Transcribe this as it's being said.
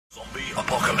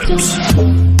apocalypse.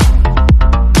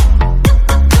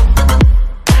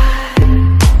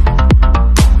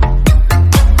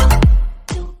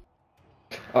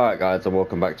 Alright guys, and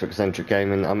welcome back to Eccentric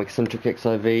Gaming. I'm Eccentric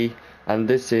XIV, and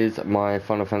this is my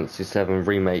Final Fantasy VII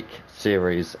Remake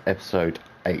series, episode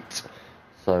 8.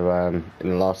 So, in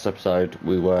the last episode,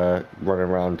 we were running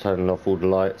around turning off all the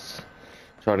lights,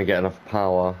 trying to get enough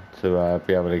power to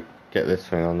be able to get this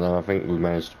thing on, and I think we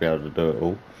managed to be able to do it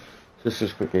all. So let's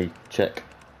just quickly check.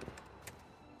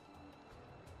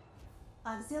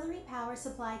 Auxiliary power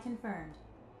supply confirmed.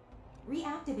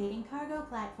 Reactivating cargo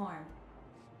platform.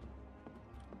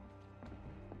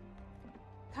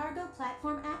 Cargo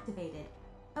platform activated.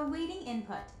 Awaiting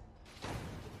input.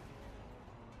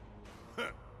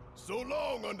 So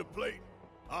long, underplate.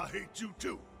 I hate you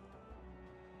too.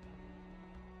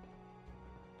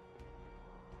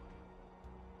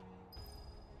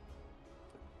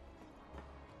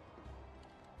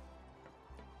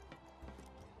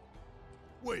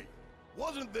 Wait,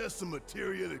 wasn't there some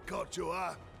materia that caught your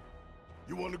eye?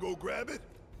 You want to go grab it?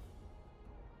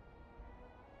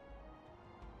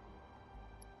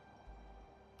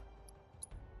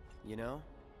 You know,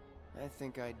 I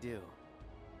think I do.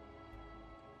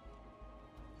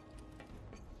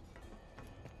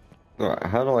 Alright,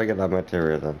 how do I get that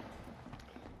materia then?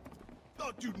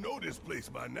 Thought you'd know this place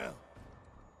by now.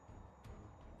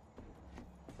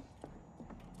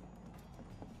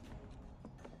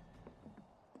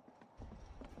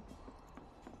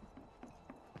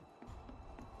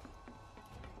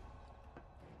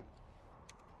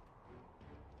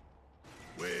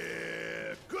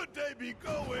 Where could they be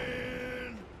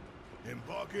going?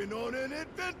 Embarking on an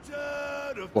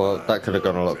adventure to Well, find that could have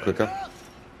gone a lot some quicker. treasure.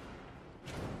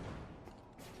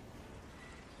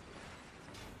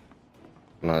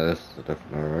 No, this is a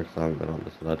different area, because I haven't been on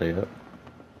this ladder yet.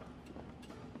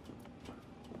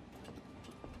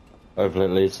 Hopefully it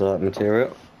leads to that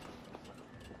material.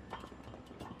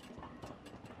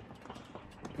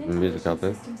 Music up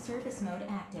here. System service mode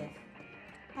active.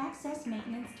 Access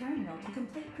maintenance terminal to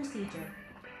complete procedure.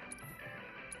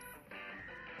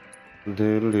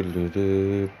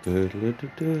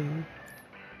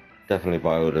 Definitely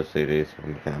buy all the CDs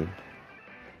when we can.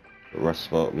 The rest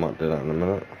spot might do that in a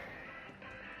minute.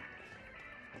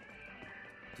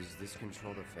 Does this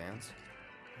control the fans?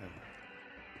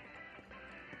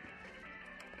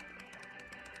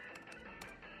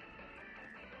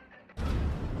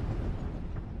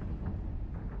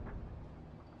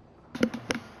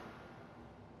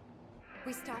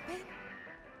 We stop it?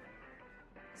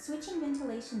 Switching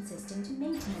ventilation system to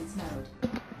maintenance mode.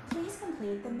 Please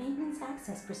complete the maintenance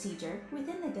access procedure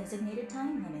within the designated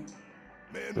time limit.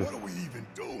 Man, what are we even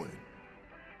doing?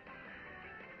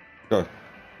 Go.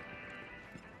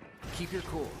 Keep your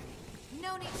cool.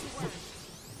 No need to worry.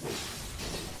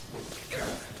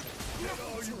 Get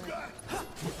all you got.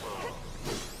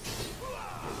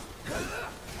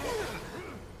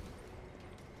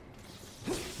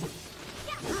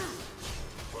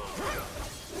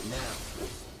 Now.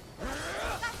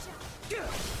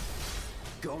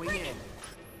 Going in.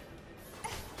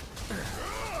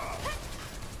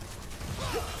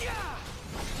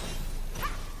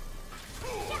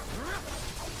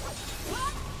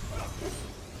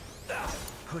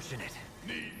 Pushing it.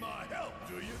 Need my help,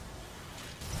 do you?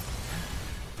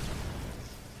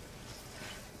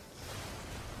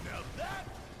 Now that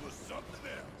was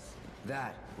something else.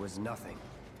 That was nothing.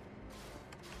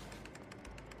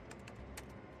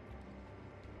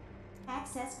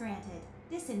 Access granted.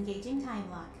 Disengaging time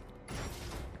lock.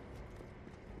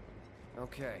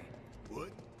 Okay. What?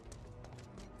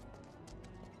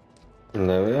 And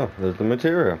there we are, there's the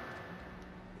material.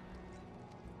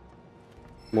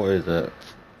 What is it?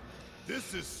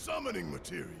 This is summoning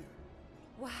materia.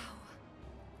 Wow.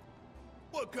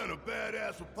 What kind of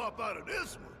badass will pop out of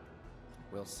this one?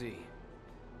 We'll see.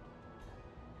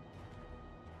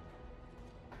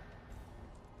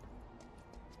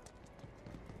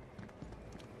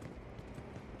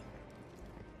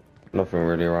 Nothing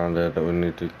really around there that we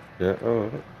need to get.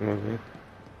 Oh, okay.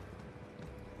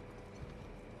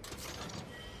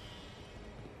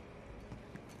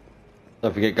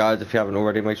 Don't forget guys, if you haven't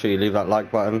already, make sure you leave that like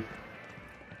button,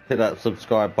 hit that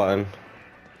subscribe button,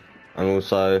 and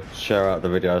also share out the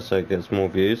video so it gets more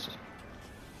views.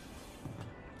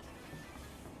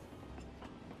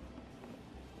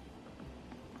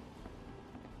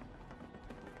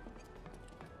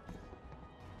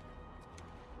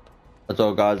 As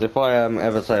well guys, if I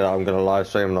ever say that I'm going to live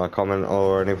stream, like comment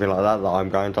or anything like that, that I'm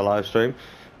going to live stream,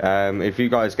 if you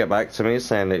guys get back to me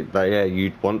saying that yeah,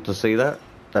 you'd want to see that,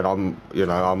 then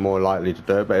I'm more likely to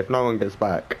do it. But if no one gets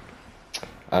back,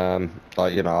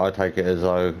 Like, you know, I take it as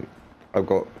though I've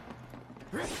got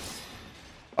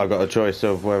a choice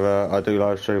of whether I do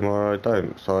live stream or I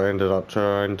don't. So I ended up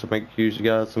trying to make you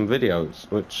guys some videos,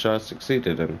 which I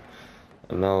succeeded in,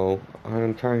 and now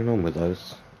I'm carrying on with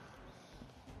those.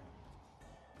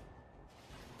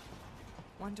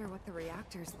 Wonder what the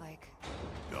reactor's like.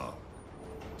 Dark,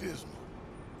 dismal.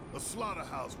 A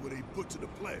slaughterhouse where they butcher the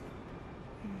planet.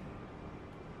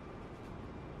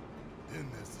 Then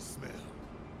there's the smell.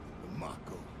 The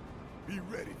Mako. Be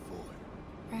ready for it.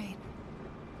 Right.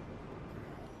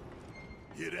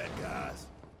 Hear that, guys?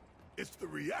 It's the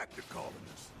reactor calling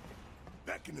us.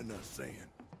 Beckoning us, saying,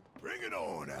 "Bring it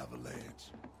on,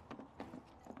 Avalanche."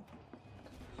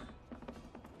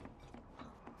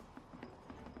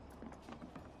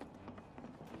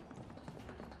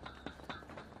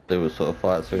 See what sort of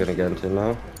fights we're gonna get into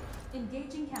now.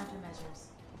 Engaging countermeasures.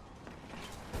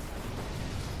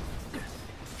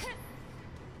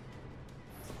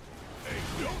 Ain't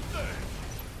no thing.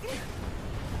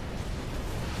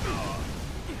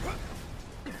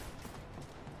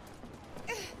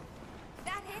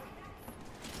 That hit?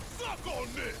 Suck on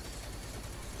this.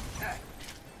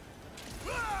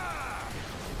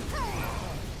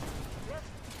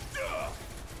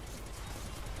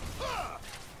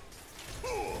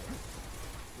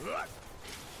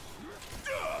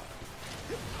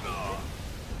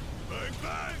 Bang,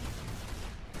 bang.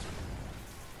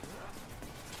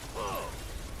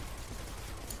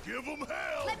 Give them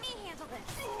hell. Let me handle this.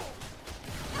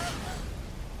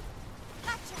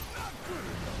 Gotcha.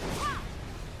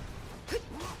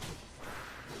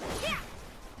 Yeah.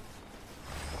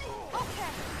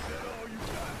 Okay. That all you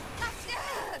got? Gotcha.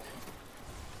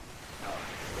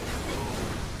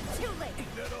 Too late.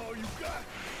 That all you got?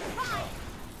 Fine.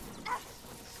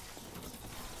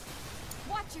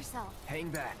 Watch yourself. Hang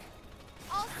back.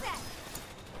 All set.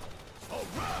 All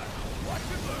right. Watch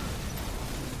it learn.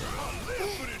 I'll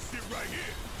live for this shit right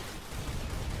here.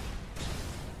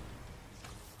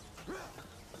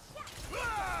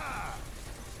 Ah!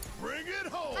 Bring it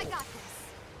home. I got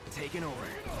this. Taking over.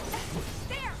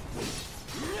 There.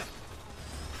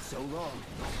 So long.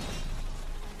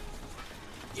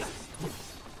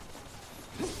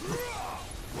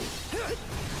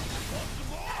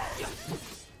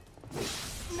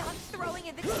 Not throwing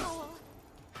in the towel.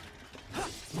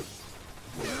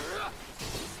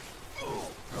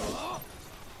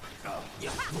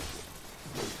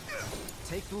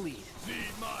 Take the lead.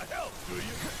 Need my help, do you?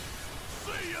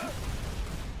 See ya.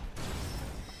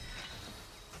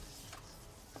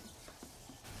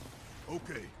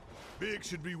 Okay, Big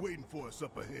should be waiting for us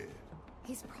up ahead.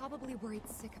 He's probably worried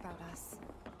sick about us.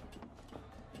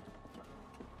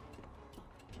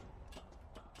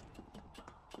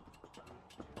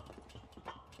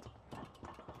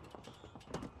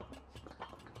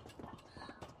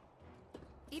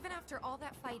 Even after all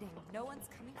that fighting, no one's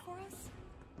coming for us?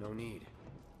 No need.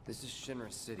 This is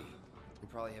Shinra City. We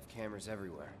probably have cameras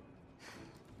everywhere.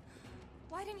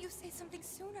 Why didn't you say something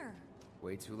sooner?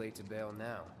 Way too late to bail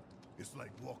now. It's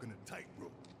like walking a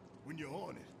tightrope. When you're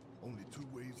on it, only 2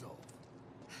 ways off.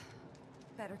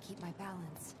 Better keep my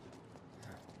balance.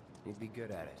 You'd be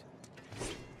good at it.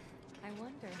 I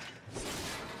wonder.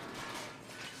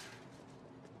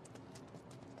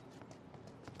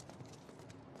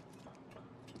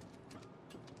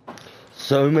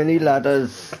 So many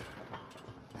ladders.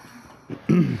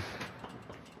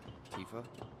 Tifa?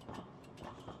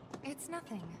 It's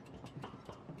nothing.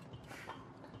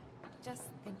 Just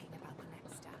thinking about the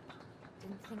next step.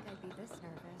 Didn't think I'd be this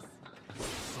nervous.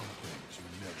 Some things you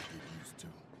never get used to.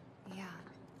 Yeah.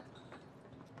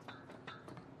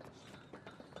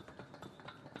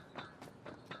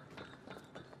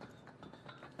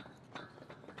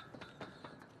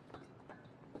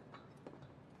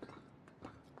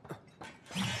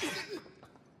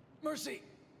 Mercy!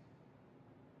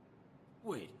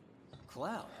 Wait,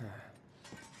 Cloud.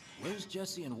 Where's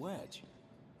Jesse and Wedge?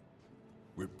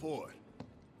 Report.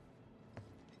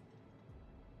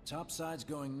 Topside's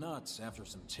going nuts after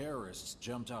some terrorists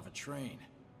jumped off a train.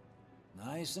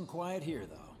 Nice and quiet here,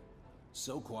 though.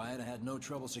 So quiet I had no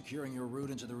trouble securing your route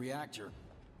into the reactor.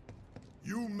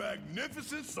 You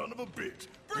magnificent son of a bitch.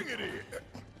 Bring it in.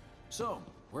 So,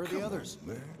 where are the others?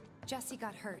 Man. Jesse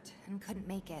got hurt and couldn't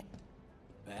make it.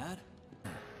 Bad?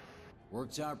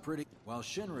 Worked out pretty while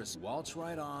Shinra's waltz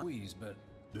right on squeeze, but...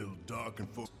 Little dark and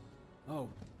full. Oh.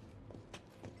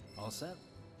 All set?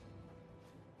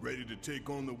 Ready to take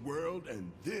on the world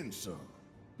and then some.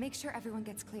 Make sure everyone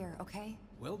gets clear, okay?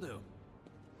 Will do.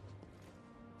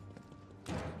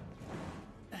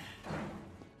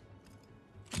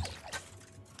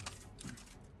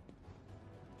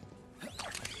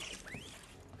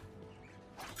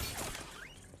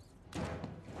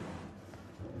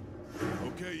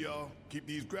 Okay, y'all. Keep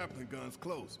these grappling guns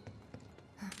close.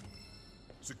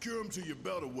 Secure them to your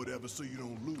belt or whatever so you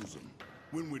don't lose them.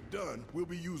 When we're done, we'll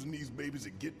be using these babies to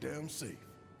get down safe.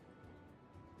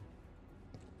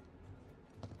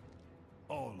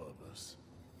 All of us.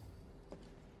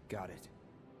 Got it.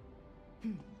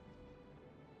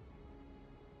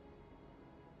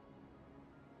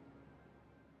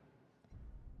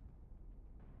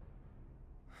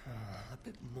 A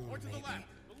bit more, More to maybe. the left!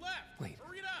 The left! Wait.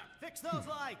 Hurry it up! Fix those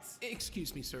lights!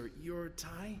 Excuse me, sir. Your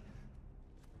tie?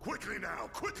 Quickly now,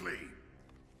 quickly!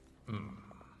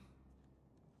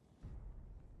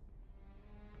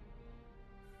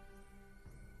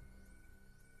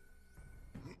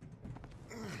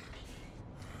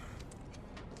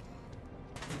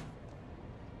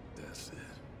 That's it.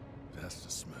 That's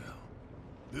the smell.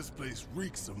 This place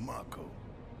reeks of Mako.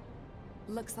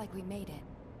 Looks like we made it.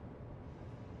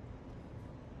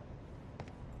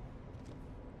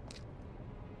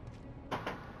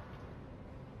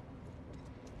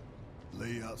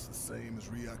 Layout's the same as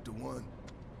Reactor 1.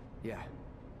 Yeah.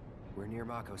 We're near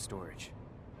Mako storage.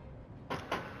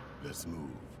 Let's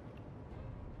move.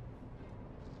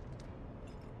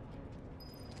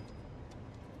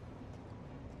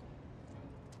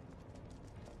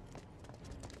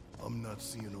 I'm not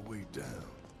seeing a way down.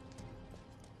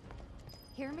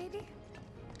 Here, maybe?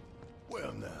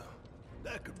 Well now,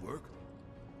 that could work.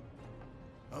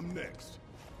 I'm next.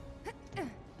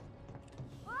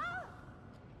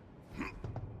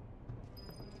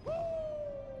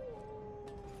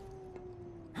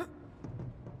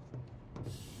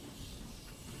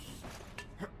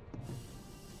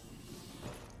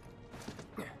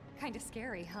 Kinda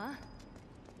scary, huh?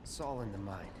 It's all in the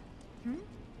mind.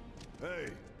 Hey,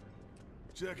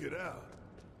 check it out.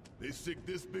 They stick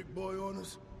this big boy on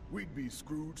us, we'd be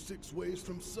screwed 6 ways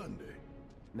from Sunday.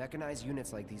 Mechanized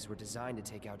units like these were designed to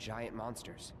take out giant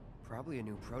monsters. Probably a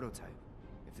new prototype.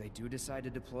 If they do decide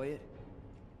to deploy it,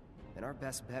 then our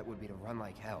best bet would be to run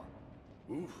like hell.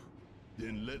 Oof.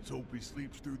 Then let's hope he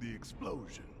sleeps through the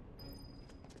explosion.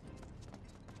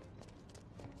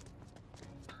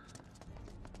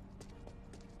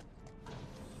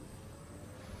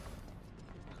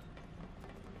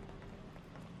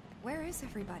 Where is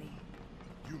everybody?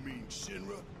 You mean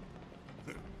Shinra?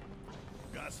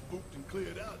 Got spooked and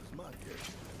cleared out is my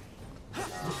guess.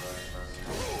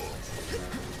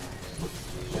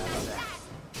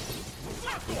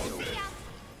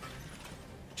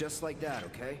 Just like that,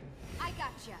 okay? I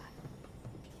gotcha.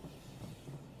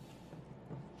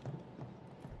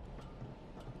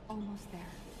 Almost there.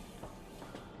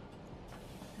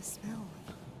 The smell.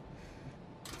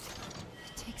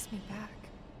 It takes me back.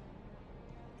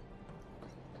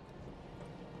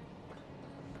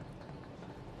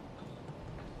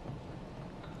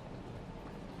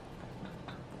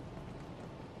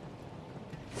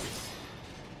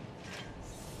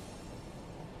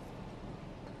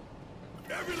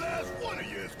 Every last one of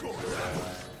you is going down.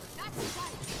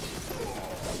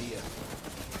 See ya.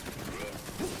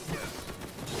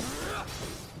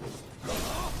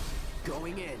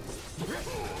 Going in.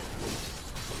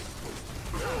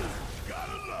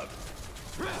 Gotta love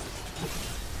it.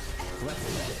 Let's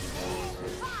hit it.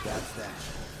 That's that.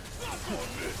 Stop on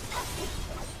this.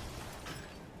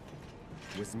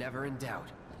 Was never in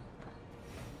doubt.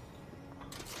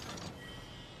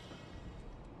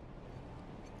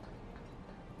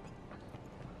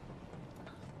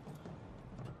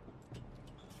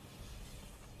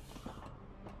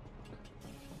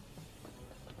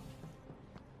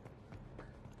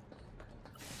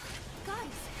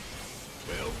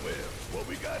 Well, what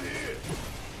we got here?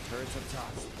 Turrets up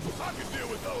top. I can deal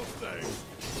with those things.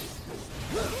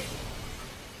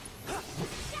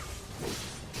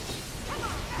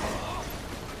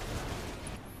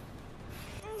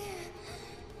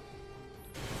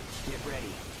 Get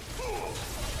ready.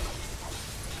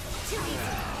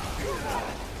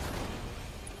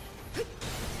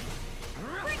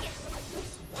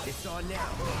 It's on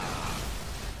now.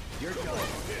 You're done.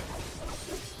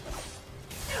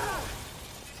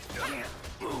 Can't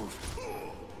move.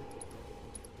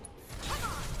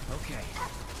 Okay.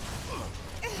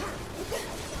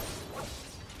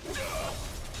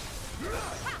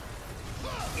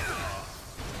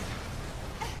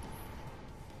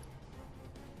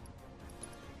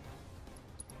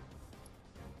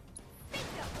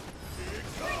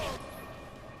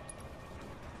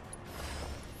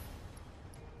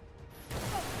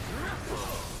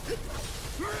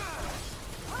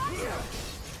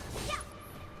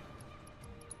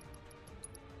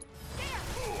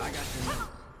 I got your number.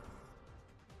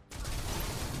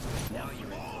 Now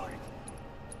you're in for it.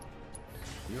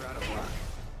 You're out of luck.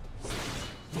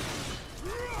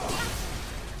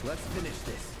 Let's finish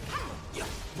this.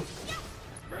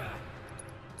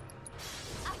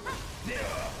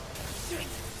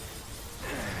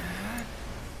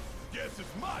 Guess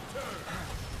it's my turn.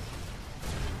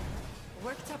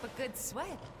 Worked up a good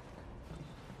sweat.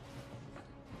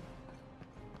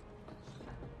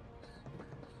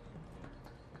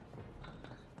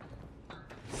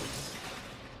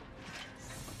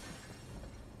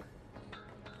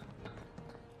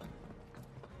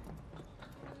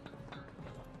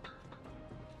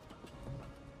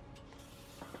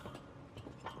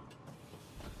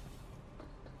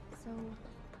 So,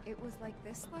 it was like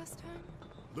this last time?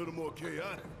 A little more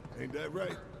chaotic, ain't that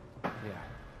right? Yeah.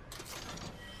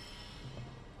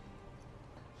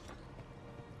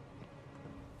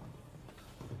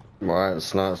 Right,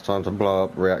 so now it's time to blow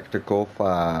up Reactor Core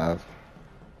 5.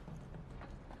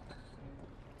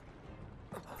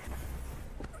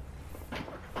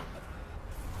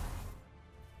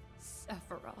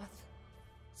 Sephiroth.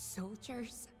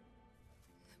 Soldiers.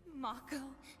 Mako.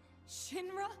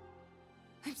 Shinra.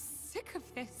 I'm sick of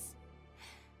this.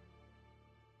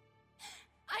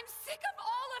 I'm sick of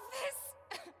all of this!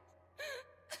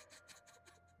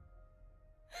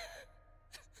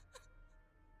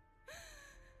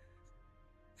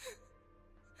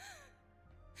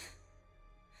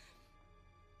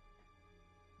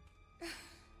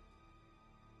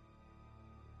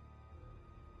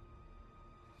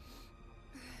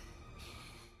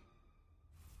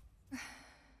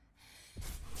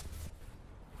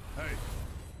 Hey.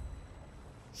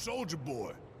 Soldier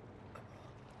boy.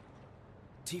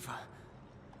 Tifa.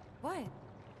 What?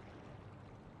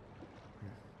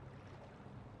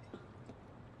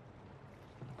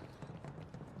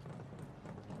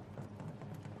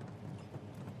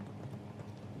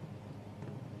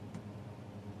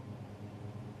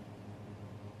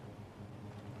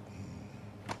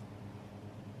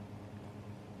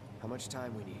 How much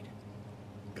time we need?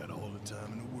 Got all the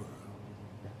time in the world.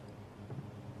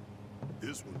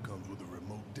 This one comes with a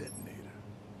remote detonator.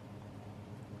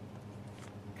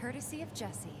 Courtesy of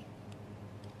Jesse.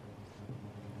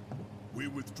 We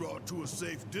withdraw to a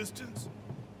safe distance.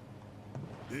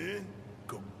 Then,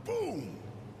 kaboom!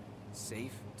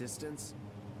 Safe distance?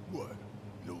 What?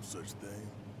 No such thing.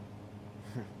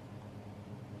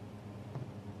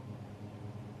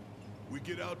 We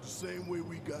get out the same way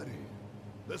we got in.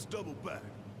 Let's double back.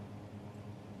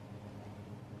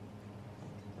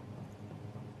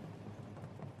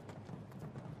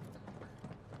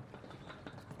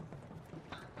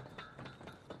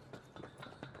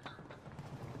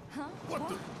 Huh? What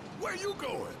the? Where you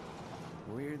going?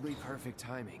 Weirdly perfect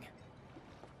timing.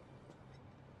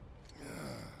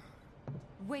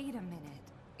 Wait a minute.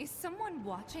 Is someone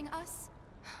watching us?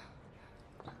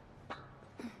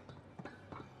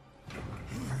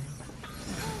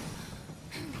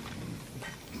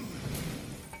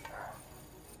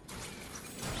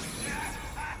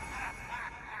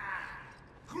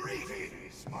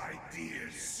 Greetings, my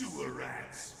dear sewer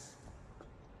rats.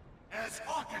 As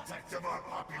architect of our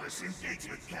populous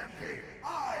engagement campaign,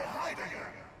 I, Heidegger,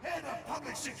 head of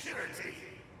public security,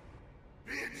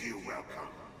 bid you welcome.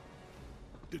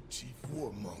 The chief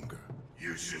warmonger.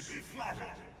 You should be flattered.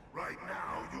 Right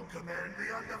now, you command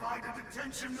the undivided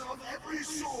attention of every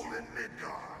soul in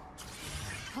Midgard.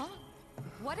 Huh?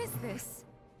 What is this?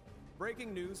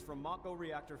 Breaking news from Mako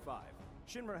Reactor 5.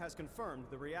 Shinra has confirmed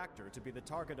the reactor to be the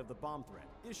target of the bomb threat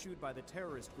issued by the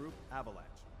terrorist group Avalanche.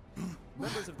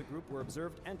 Members of the group were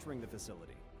observed entering the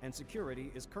facility, and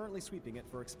security is currently sweeping it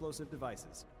for explosive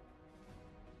devices.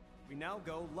 We now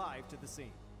go live to the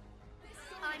scene.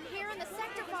 I'm here in the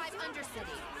Sector 5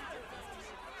 Undercity.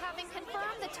 Having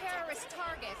confirmed the terrorist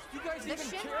target, the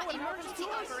Shinra Emergency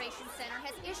Operations Center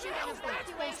has issued an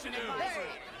evacuation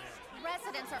advisory.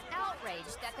 Residents are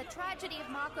outraged that the tragedy of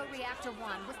Mako Reactor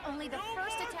 1 was only the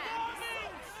first attack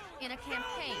in a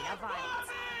campaign of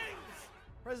violence.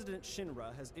 President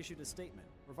Shinra has issued a statement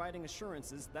providing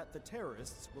assurances that the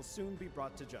terrorists will soon be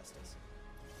brought to justice.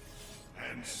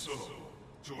 And so,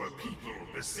 to a people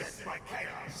beset by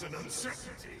chaos and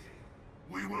uncertainty,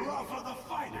 we will offer the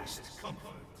finest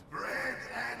comfort, bread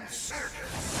and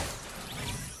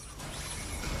circus.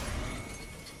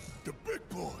 The big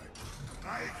boy.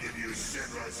 I give you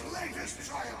Shinra's latest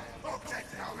triumph of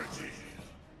technology.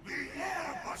 The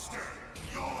Airbuster,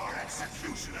 your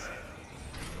executioner.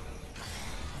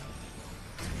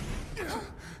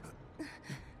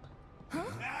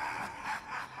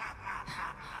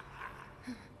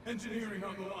 Engineering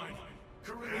on the line.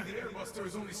 Currently, the Airbuster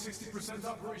is only 60%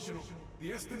 operational.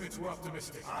 The estimates were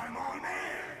optimistic. I'm on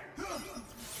air!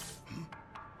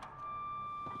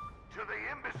 To the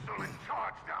imbecile in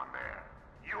charge down there.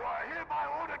 You are hereby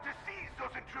ordered to seize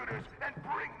those intruders and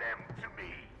bring them to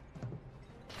me.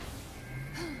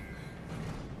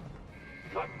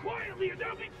 Come quietly or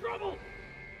there'll be trouble!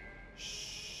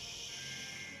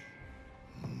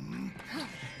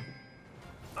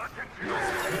 Attention!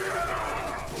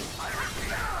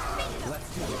 Let's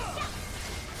do it.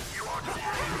 You are to the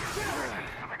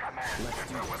command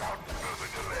center without further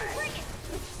delay.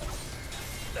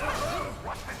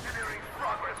 What's engineering's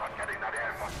progress on getting that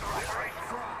air buster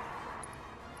operational?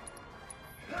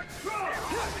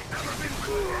 Never been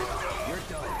good. You're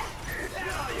done.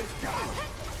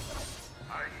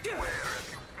 I swear if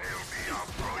you fail me, I'll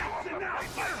throw you off the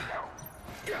place myself.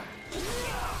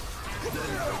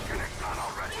 Don't get it done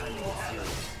already.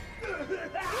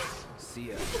 See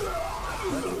ya.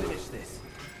 Let's finish this.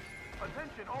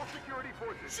 Attention all security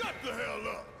forces. Shut the hell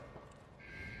up!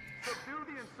 Subdue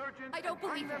the insurgents. I don't and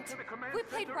bring believe them it. to the command We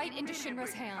played center right into immediately.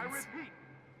 Shinra's hands. I repeat.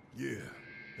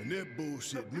 Yeah, and their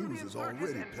bullshit Subdue news the is insurgents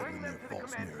already and bring peddling them their to the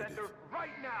false command narrative. center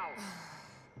right now.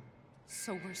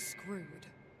 So we're screwed.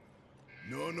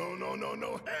 No, hell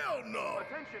no!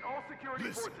 Attention all security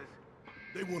Listen. forces.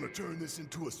 They want to turn this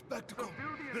into a spectacle?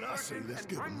 Subdue the Then I say insurgents let's and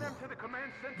give bring them them one. to the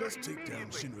command center Let's take down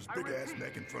immediately. Shinra's I big ass repeat.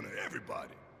 neck in front of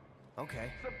everybody.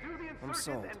 Okay. Subdue the I'm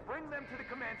sold. insurgents and bring them to the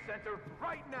command center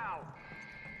right now.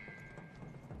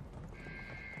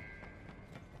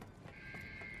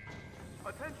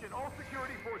 Attention all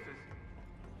security forces.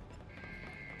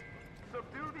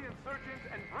 Subdue the insurgents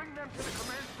and bring them to the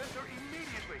command center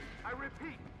immediately. I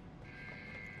repeat.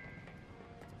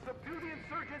 Subdue the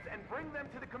insurgents and bring them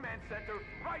to the command center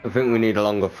right I think now. we need a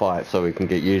longer fight so we can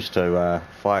get used to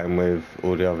fighting with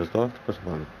all the others. Do I have to press a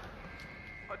button?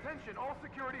 Attention all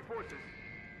security forces.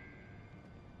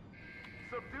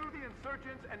 Subdue the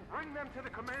insurgents and bring them to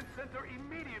the command center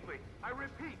immediately. I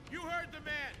repeat. You heard the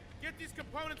man! Get these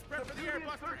components prepped for the Subdue air the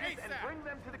buster insurgents and ASAP! bring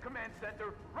them to the command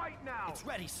center right now. It's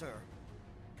ready, sir.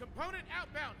 Component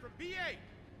outbound from B8!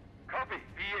 Copy,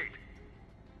 B8.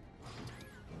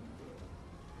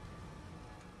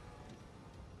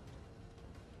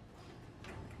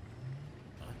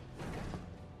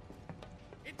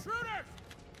 Intruders!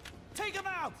 Take him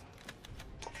out!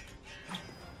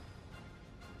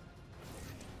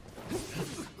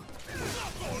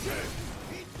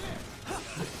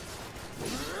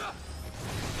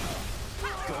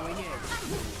 Going in.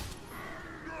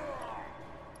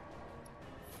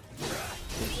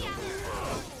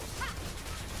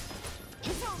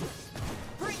 It's over.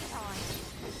 Bring it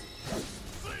on.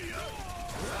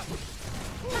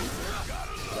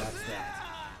 That's that.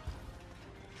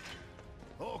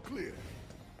 All clear.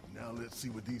 Now let's see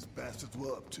what these bastards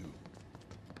were up to.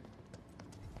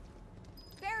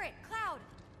 Barrett, Cloud,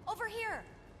 over here.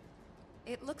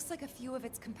 It looks like a few of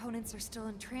its components are still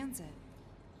in transit.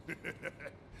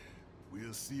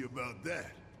 We'll see about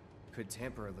that. Could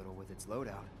tamper a little with its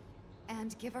loadout.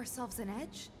 And give ourselves an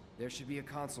edge? There should be a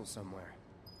console somewhere.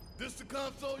 This the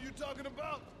console you talking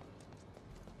about?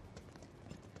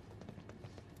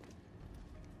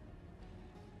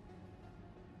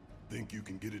 Think you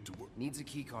can get it to work? Needs a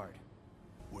key card.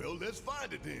 Well, let's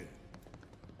find it then.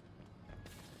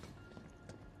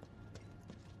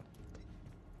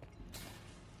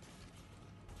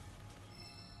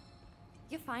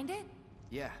 You find it?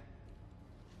 Yeah.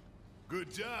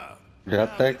 Good job. Got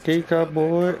Now that let's key check card, out that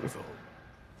boy. console.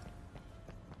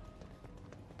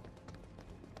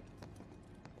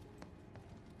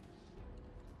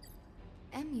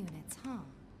 M units, huh?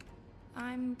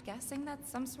 I'm guessing that's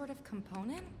some sort of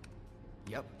component?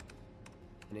 Yep.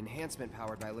 An enhancement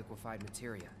powered by liquefied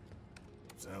materia.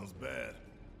 Sounds bad.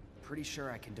 Pretty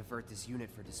sure I can divert this unit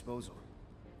for disposal.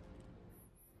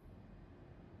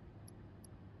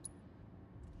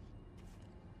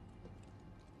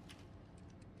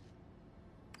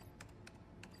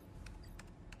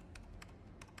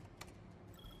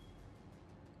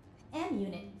 M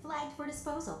unit flagged for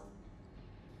disposal.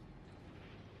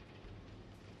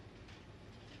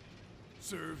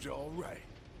 Serves you all right.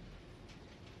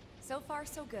 So far,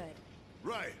 so good.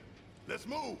 Right. Let's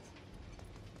move.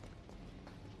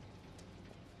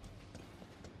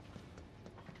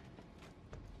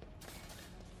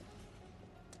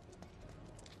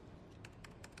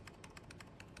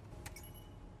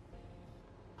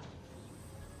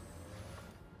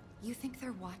 You think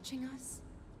they're watching us?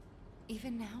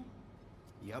 Even now?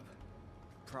 Yup.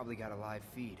 Probably got a live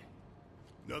feed.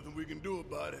 Nothing we can do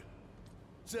about it.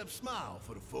 Except smile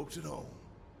for the folks at home.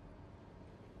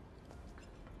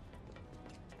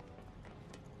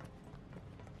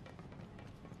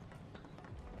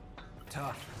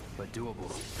 Tough, but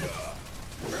doable.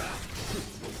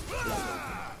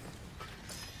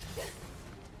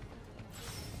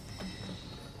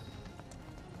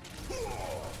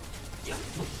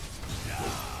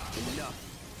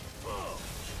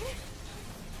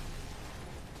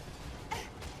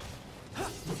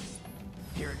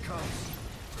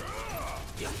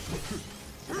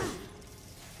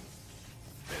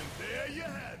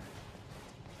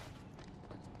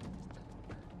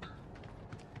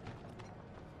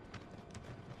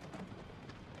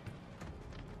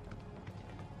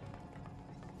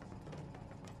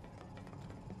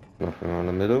 Nothing around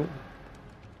the middle.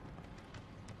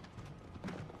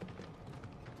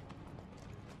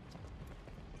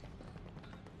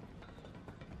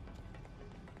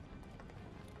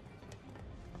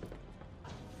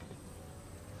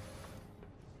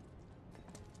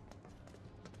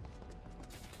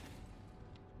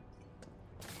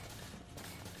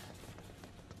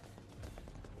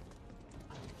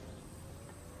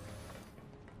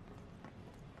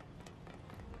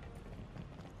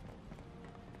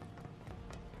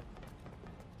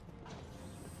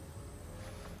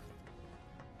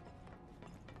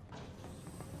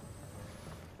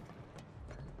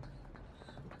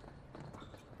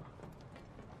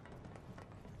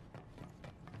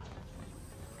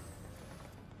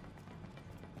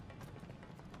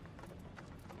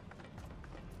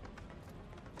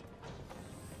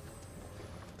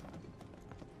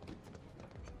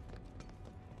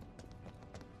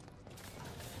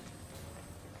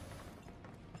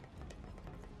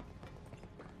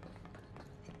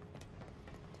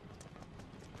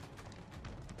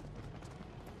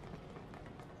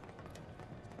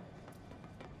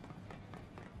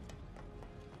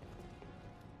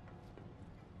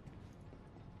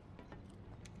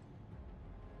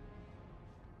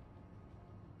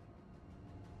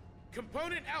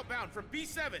 Component outbound from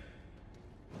B7.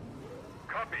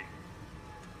 Copy.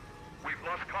 We've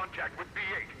lost contact with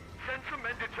B8. Send some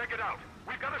men to check it out.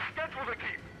 We've got a schedule to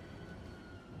keep.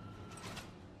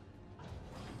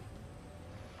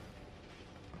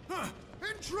 Huh!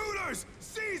 Intruders!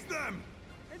 Seize them!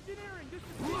 Engineering, this is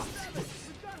B7.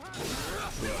 We've got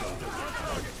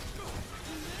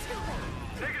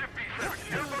Negative B7.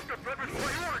 Airbuster Frederick's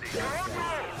priority. You're on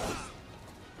roll!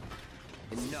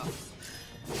 Enough.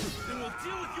 Then we'll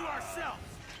deal with you ourselves.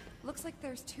 Looks like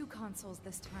there's 2 consoles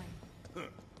this time. Huh.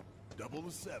 Double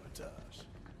the sabotage.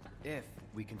 If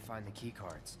we can find the key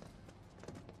cards.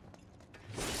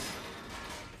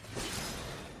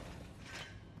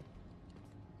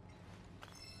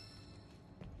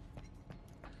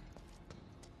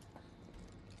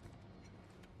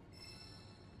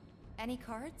 Any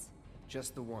cards?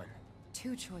 Just the one.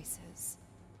 2 choices.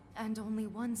 And only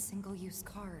 1 single-use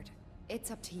card.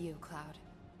 It's up to you, Cloud.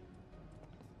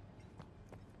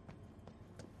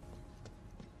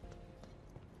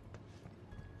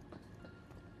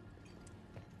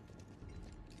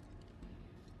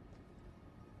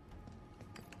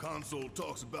 Console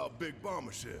talks about big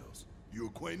bomber shells. You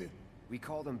acquainted? We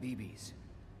call them BBs.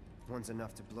 One's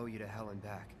enough to blow you to hell and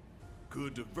back.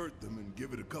 Could divert them and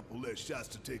give it a couple less shots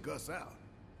to take us out.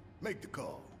 Make the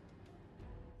call.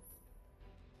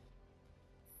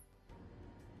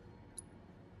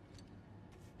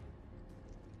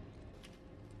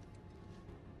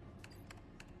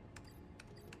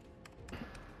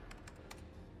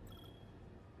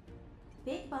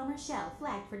 Big bomber shell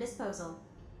flagged for disposal.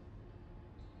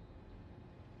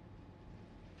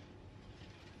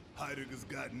 Heidegger's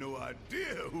got no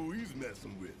idea who he's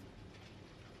messing with.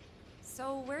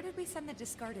 So where did we send the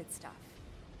discarded stuff?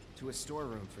 To a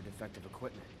storeroom for defective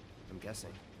equipment, I'm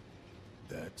guessing.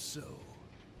 That's so.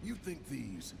 You think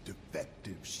these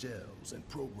defective shells and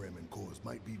programming cores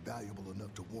might be valuable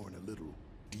enough to warrant a little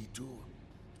detour?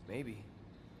 Maybe.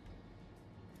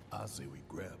 I say we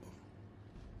grab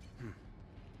them.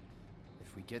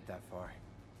 If we get that far.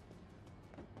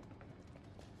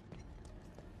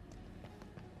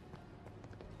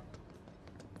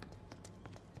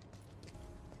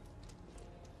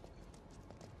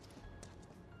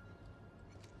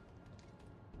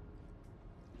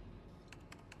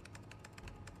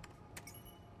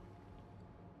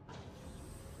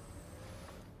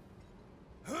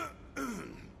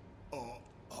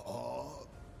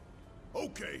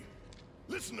 Okay,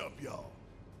 listen up, y'all.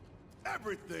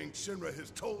 Everything Shinra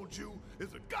has told you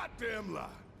is a goddamn lie.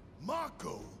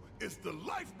 Mako is the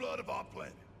lifeblood of our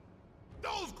planet.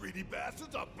 Those greedy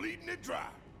bastards are bleeding it dry.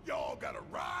 Y'all gotta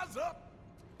rise up.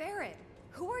 Barrett,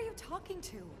 who are you talking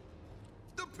to?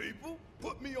 The people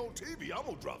put me on TV. I'm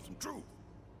gonna drop some truth.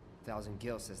 Thousand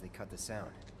Gil says they cut the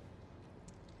sound.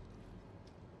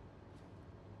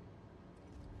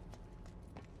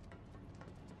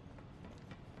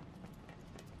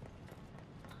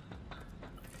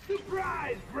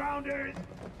 Surprise, grounders!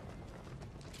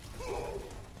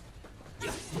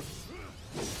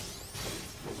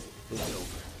 It's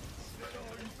over.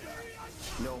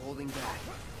 No holding back.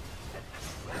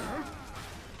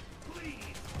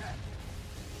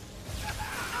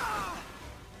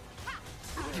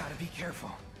 Gotta be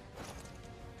careful.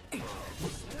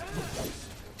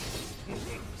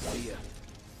 See ya.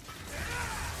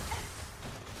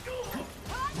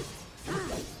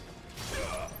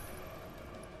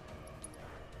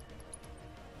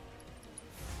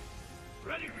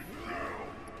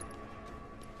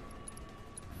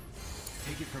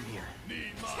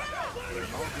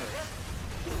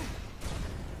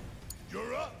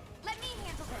 You're up. Let me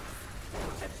handle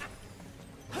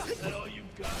this. Is that all you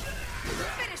got?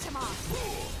 Finish him off.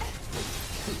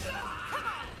 Come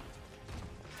on.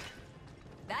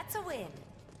 That's a win.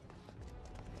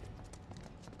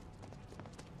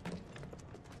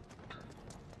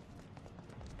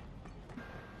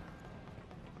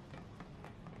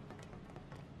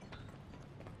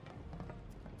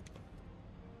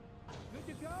 Good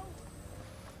to go?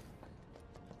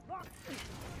 Rock!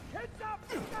 Heads up!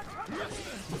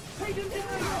 Take him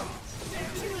down!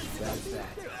 That's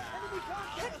that. Enemy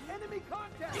contact! Enemy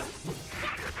contact!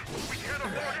 We can't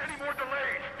afford any more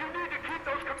delays. You need to keep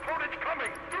those components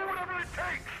coming. Do whatever it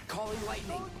takes. Calling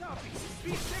lightning. Solid copy.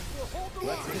 B6 will hold the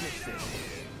Let's line. finish this.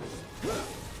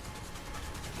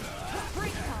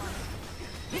 Break time.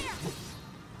 Here.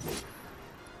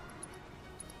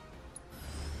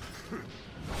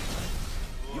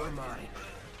 You're mine.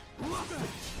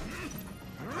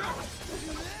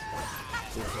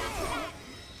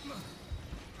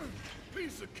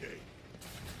 Piece of cake.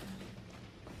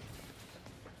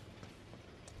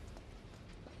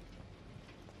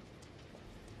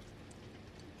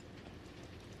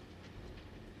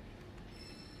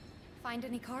 Find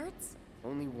any cards?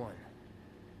 Only one.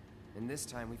 And this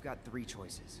time we've got 3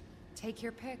 choices. Take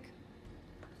your pick.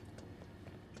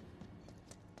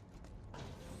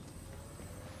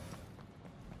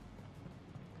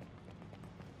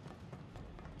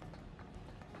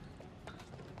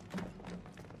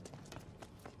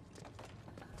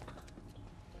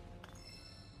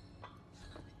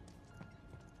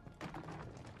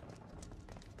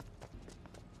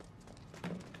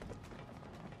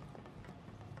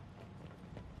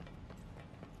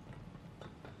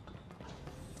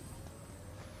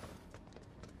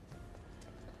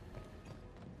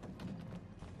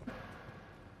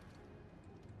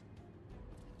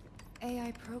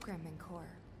 AI programming core.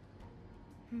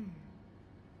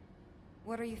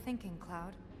 What are you thinking,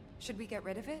 Cloud? Should we get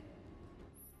rid of it?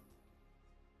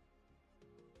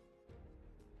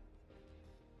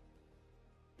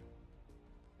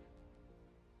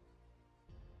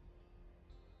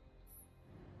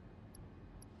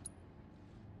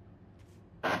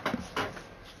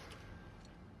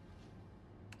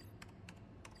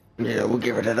 Yeah, we'll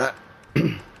get rid of that.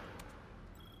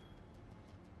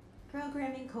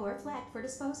 Programming core flagged for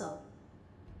disposal.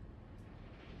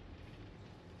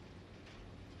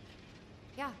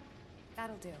 Yeah,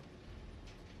 that'll do.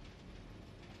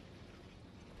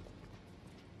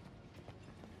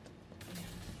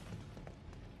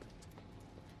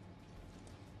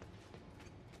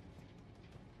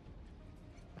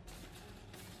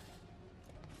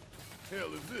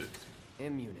 Hell is this?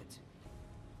 M-Unit.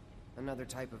 Another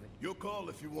type of it. Your call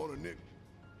if you want a nick.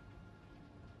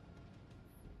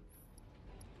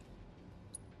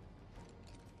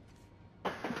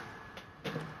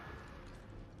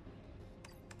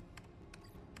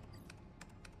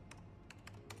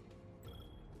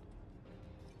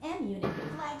 M-Unit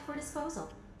flagged for disposal.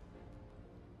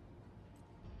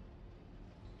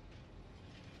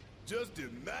 Just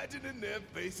imagining their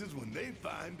faces when they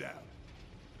find out.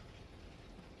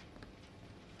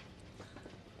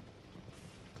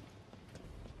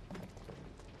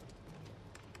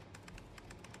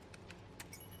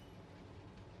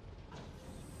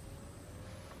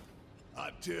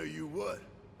 I tell you what,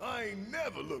 I ain't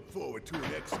never looked forward to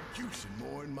an execution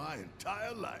more in my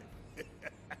entire life.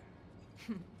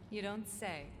 You don't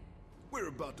say. We're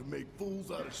about to make fools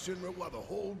out of Shinra while the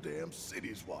whole damn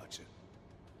city's watching.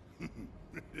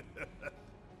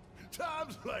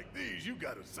 Times like these, you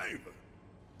gotta savor.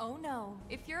 Oh no,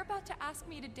 if you're about to ask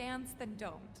me to dance, then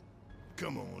don't.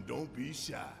 Come on, don't be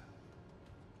shy.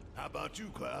 How about you,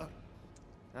 Cloud?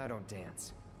 I don't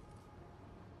dance.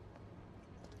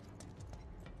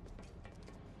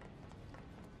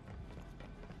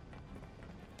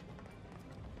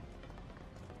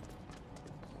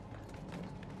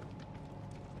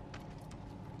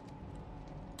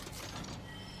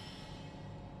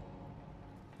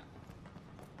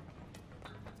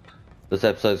 This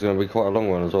episode's going to be quite a long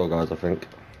one as well, guys, I think.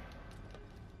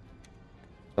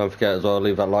 Don't forget as well,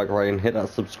 leave that like rating, hit that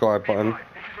subscribe button. This is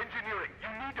engineering. You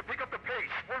need to pick up the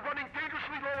pace. We're running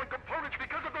dangerously low on components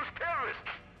because of those terrorists.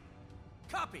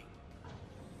 Copy.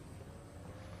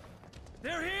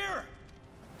 They're here.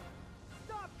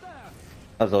 Stop them.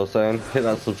 As I was saying, hit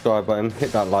that subscribe button,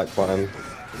 hit that like button,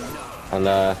 and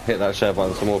hit that share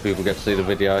button so more people get to see the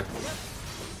video.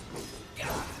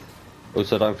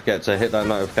 Also, don't forget to hit that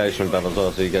notification bell as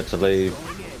well so you get to leave.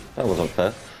 That wasn't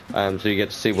fair. So you get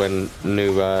to see when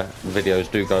new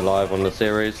videos do go live on the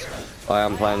series. I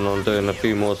am planning on doing a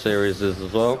few more series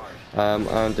as well.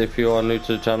 And if you are new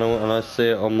to the channel and I see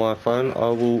it on my phone, I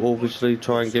will obviously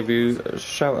try and give you a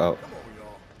shout out. Come on,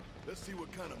 y'all. Let's see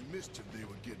what kind of mischief they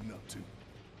were getting up to.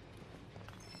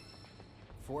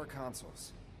 4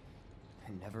 consoles.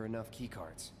 And never enough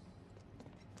keycards.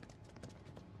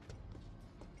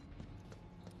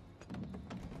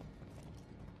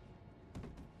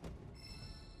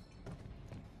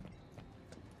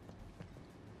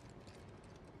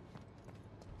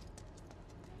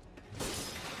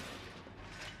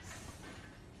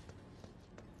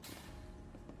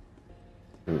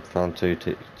 Found two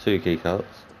key cards.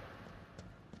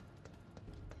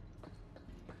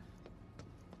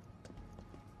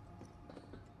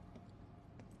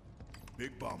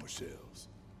 Big bomber shells.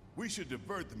 We should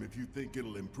divert them if you think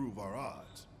it'll improve our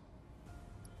odds.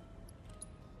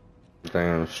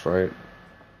 Damn straight.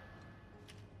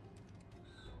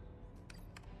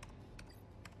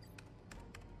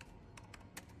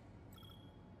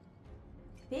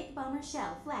 Big bomber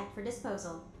shell flagged for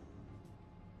disposal.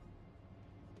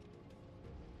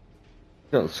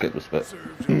 Don't skip this bit.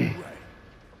 Serves you right.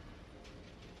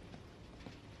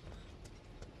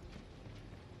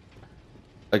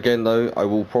 Again though, I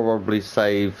will probably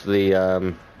save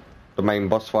the main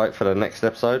boss fight for the next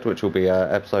episode, which will be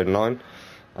episode 9.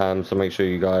 So make sure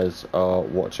you guys are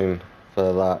watching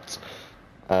for that.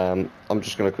 I'm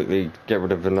just going to quickly get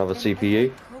rid of another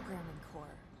CPU. Programming core.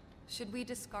 Should we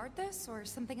discard this or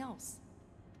something else?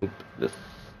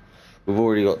 We've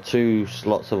already got 2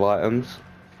 slots of items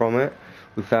from it.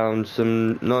 We found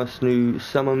some nice new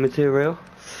summer material.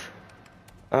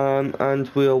 And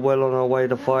we are well on our way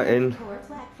to fighting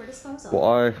what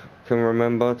I can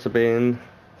remember to being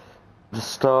the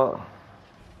start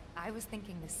I was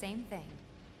thinking the same thing.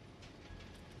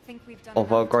 Think we've done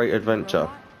of our enough to great beat the adventure.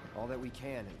 robot? All that we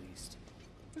can, at least.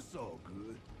 It's all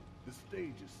good. The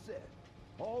stage is set.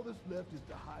 All that's left is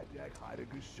to hijack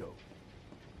Heidegger's show.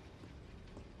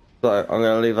 So I'm going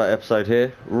to leave that episode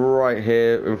here, right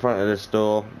here in front of this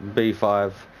door,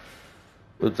 B5,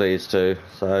 with these 2.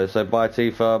 So bye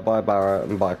Tifa, bye Barrett,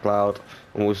 and bye Cloud,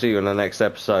 and we'll see you in the next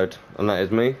episode. And that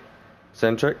is me,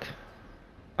 Eccentric,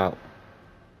 out.